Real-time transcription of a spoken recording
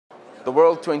The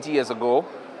world 20 years ago,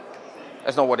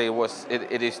 that's not what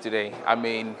it is today. I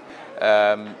mean,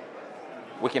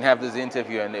 we can have this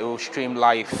interview and it will stream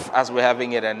live as we're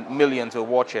having it and millions will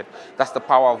watch it. That's the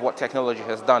power of what technology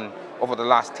has done over the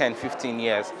last 10, 15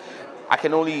 years. I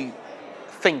can only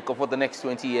think of what the next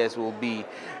 20 years will be.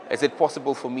 Is it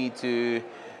possible for me to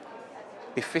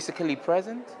be physically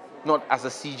present, not as a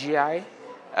CGI,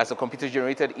 as a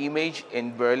computer-generated image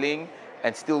in Berlin,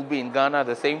 and still be in Ghana at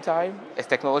the same time? Is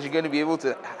technology going to be able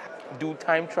to do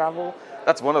time travel?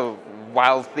 That's one of the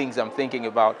wild things I'm thinking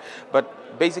about.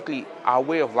 But basically, our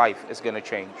way of life is going to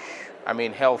change. I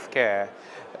mean, healthcare,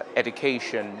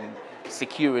 education,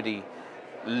 security,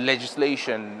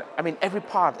 legislation. I mean, every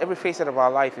part, every facet of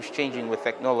our life is changing with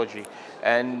technology.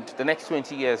 And the next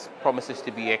 20 years promises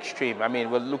to be extreme. I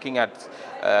mean, we're looking at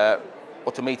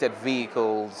automated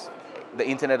vehicles, the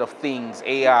Internet of Things,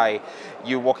 AI.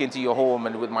 You walk into your home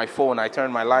and with my phone, I turn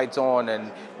my lights on,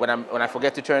 and when I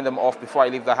forget to turn them off before I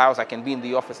leave the house, I can be in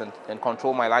the office and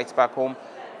control my lights back home.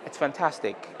 It's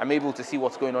fantastic. I'm able to see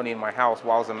what's going on in my house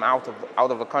whilst I'm out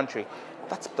of the country.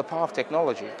 That's the power of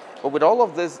technology. But with all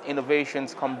of these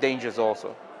innovations come dangers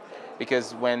also.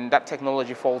 Because when that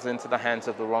technology falls into the hands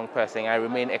of the wrong person, I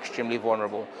remain extremely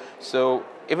vulnerable. So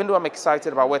even though I'm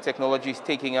excited about where technology is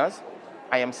taking us,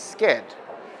 I am scared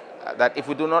that if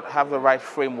we do not have the right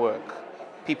framework,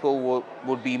 people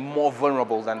would be more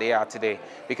vulnerable than they are today,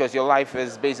 because your life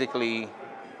is basically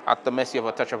at the mercy of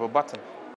a touch of a button.